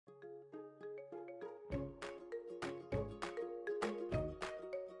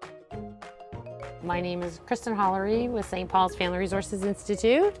My name is Kristen Hollery with St. Paul's Family Resources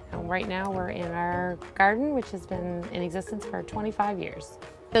Institute. And right now we're in our garden, which has been in existence for 25 years.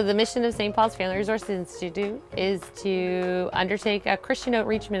 So the mission of St. Paul's Family Resources Institute is to undertake a Christian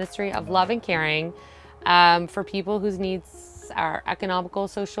outreach ministry of love and caring for people whose needs are economical,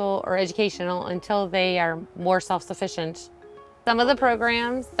 social, or educational until they are more self-sufficient. Some of the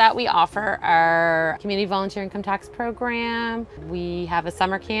programs that we offer are Community Volunteer Income Tax Program. We have a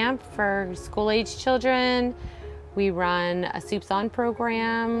summer camp for school-age children. We run a Soups On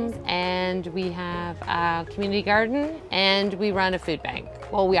program, and we have a community garden, and we run a food bank.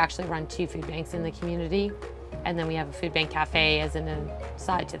 Well, we actually run 2 food banks in the community, and then we have a food bank cafe as an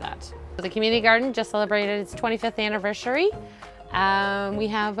aside to that. The community garden just celebrated its 25th anniversary. We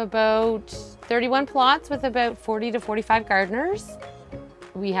have about 31 plots with about 40 to 45 gardeners.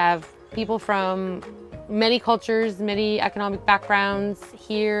 We have people from many cultures, many economic backgrounds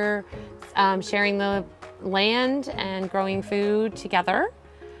here, sharing the land and growing food together,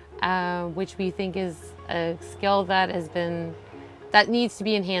 which we think is a skill that needs to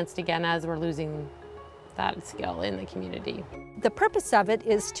be enhanced again as we're losing that skill in the community. The purpose of it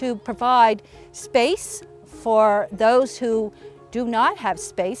is to provide space for those who do not have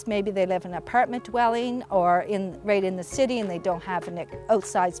space. Maybe they live in an apartment dwelling or right in the city and they don't have an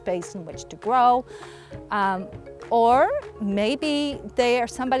outside space in which to grow. Or maybe they are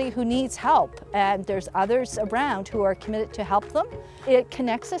somebody who needs help and there's others around who are committed to help them. It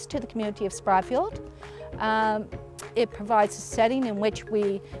connects us to the community of Spryfield. It provides a setting in which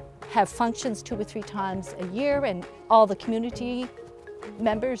we have functions 2 or 3 times a year, and all the community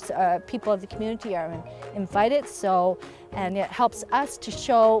members, people of the community are invited. And it helps us to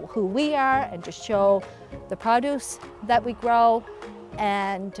show who we are and to show the produce that we grow,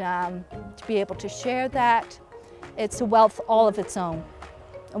 and to be able to share that. It's a wealth all of its own,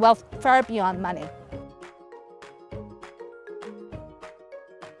 a wealth far beyond money.